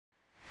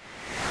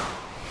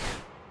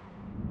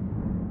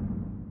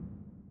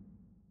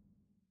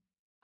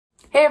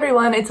Hey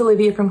everyone, it's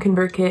Olivia from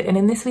ConvertKit, and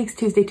in this week's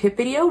Tuesday tip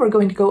video, we're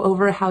going to go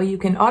over how you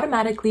can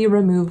automatically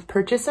remove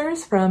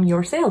purchasers from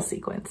your sales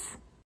sequence.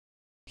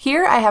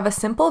 Here I have a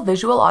simple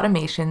visual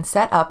automation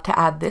set up to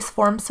add this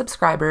form's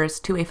subscribers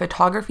to a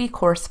photography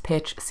course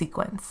pitch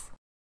sequence.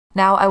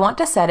 Now I want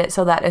to set it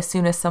so that as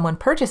soon as someone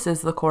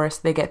purchases the course,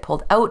 they get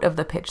pulled out of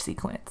the pitch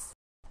sequence.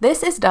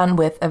 This is done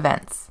with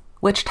events.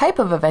 Which type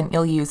of event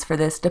you'll use for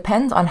this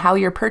depends on how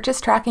your purchase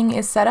tracking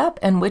is set up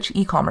and which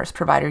e-commerce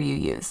provider you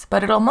use,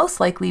 but it'll most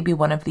likely be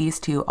one of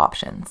these two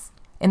options.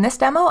 In this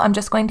demo, I'm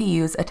just going to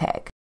use a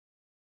tag.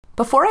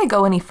 Before I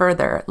go any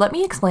further, let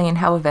me explain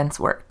how events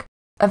work.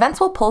 Events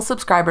will pull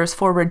subscribers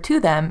forward to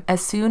them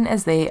as soon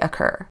as they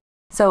occur.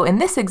 So in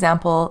this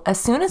example, as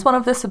soon as one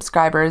of the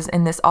subscribers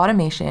in this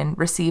automation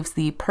receives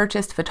the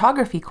purchased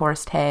photography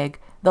course tag,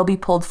 they'll be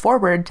pulled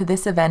forward to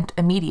this event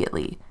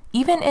immediately,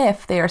 even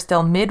if they are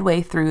still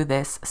midway through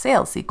this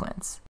sales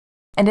sequence.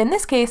 And in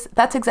this case,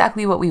 that's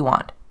exactly what we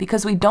want,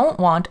 because we don't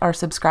want our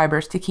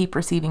subscribers to keep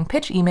receiving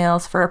pitch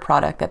emails for a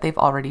product that they've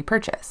already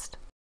purchased.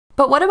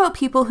 But what about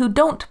people who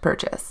don't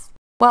purchase?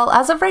 Well,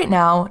 as of right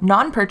now,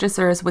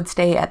 non-purchasers would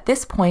stay at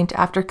this point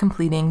after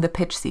completing the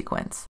pitch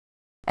sequence.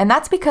 And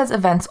that's because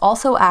events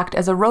also act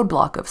as a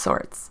roadblock of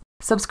sorts.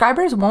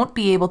 Subscribers won't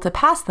be able to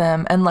pass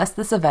them unless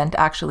this event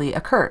actually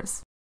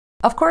occurs.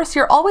 Of course,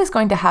 you're always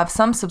going to have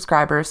some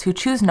subscribers who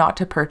choose not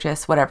to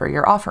purchase whatever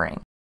you're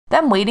offering.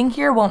 Them waiting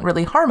here won't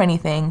really harm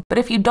anything, but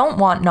if you don't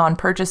want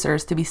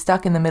non-purchasers to be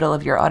stuck in the middle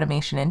of your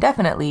automation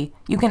indefinitely,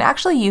 you can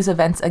actually use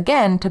events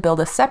again to build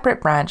a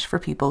separate branch for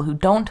people who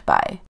don't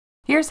buy.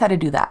 Here's how to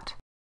do that.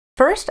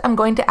 First, I'm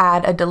going to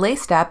add a delay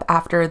step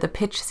after the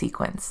pitch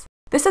sequence.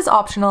 This is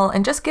optional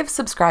and just gives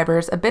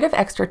subscribers a bit of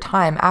extra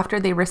time after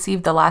they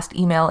receive the last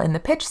email in the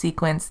pitch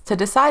sequence to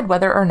decide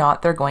whether or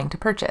not they're going to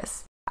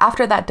purchase.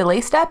 After that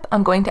delay step,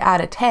 I'm going to add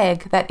a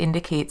tag that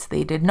indicates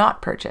they did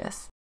not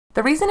purchase.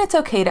 The reason it's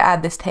okay to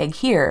add this tag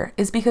here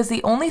is because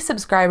the only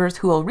subscribers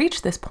who will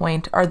reach this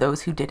point are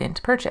those who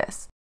didn't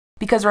purchase.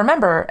 Because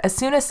remember, as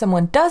soon as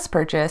someone does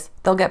purchase,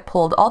 they'll get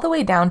pulled all the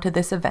way down to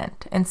this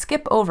event and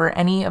skip over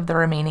any of the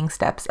remaining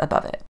steps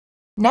above it.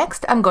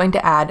 Next, I'm going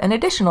to add an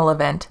additional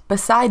event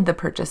beside the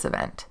purchase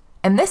event,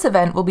 and this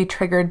event will be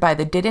triggered by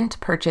the didn't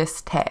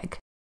purchase tag.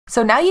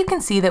 So now you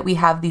can see that we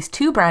have these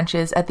two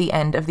branches at the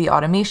end of the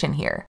automation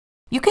here.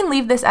 You can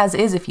leave this as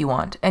is if you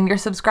want, and your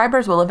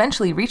subscribers will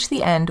eventually reach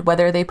the end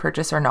whether they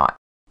purchase or not.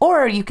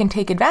 Or you can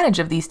take advantage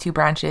of these two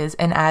branches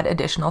and add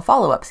additional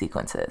follow-up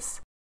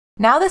sequences.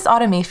 Now this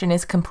automation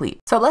is complete,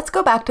 so let's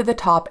go back to the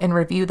top and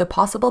review the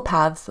possible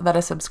paths that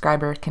a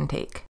subscriber can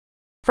take.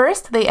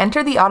 First, they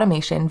enter the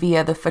automation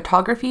via the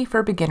Photography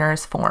for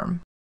Beginners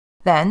form.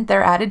 Then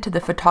they're added to the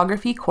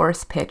photography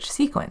course pitch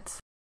sequence.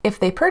 If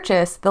they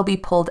purchase, they'll be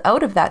pulled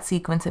out of that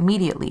sequence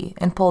immediately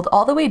and pulled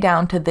all the way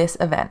down to this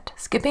event,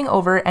 skipping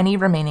over any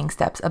remaining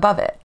steps above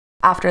it.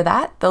 After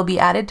that, they'll be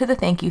added to the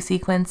thank you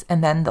sequence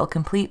and then they'll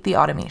complete the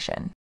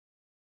automation.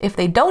 If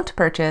they don't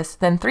purchase,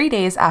 then 3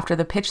 days after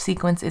the pitch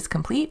sequence is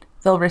complete,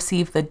 they'll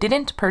receive the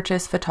didn't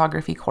purchase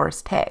photography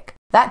course tag.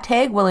 That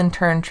tag will in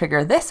turn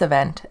trigger this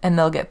event and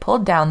they'll get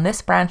pulled down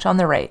this branch on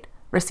the right,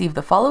 receive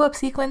the follow-up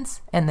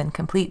sequence, and then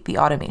complete the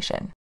automation.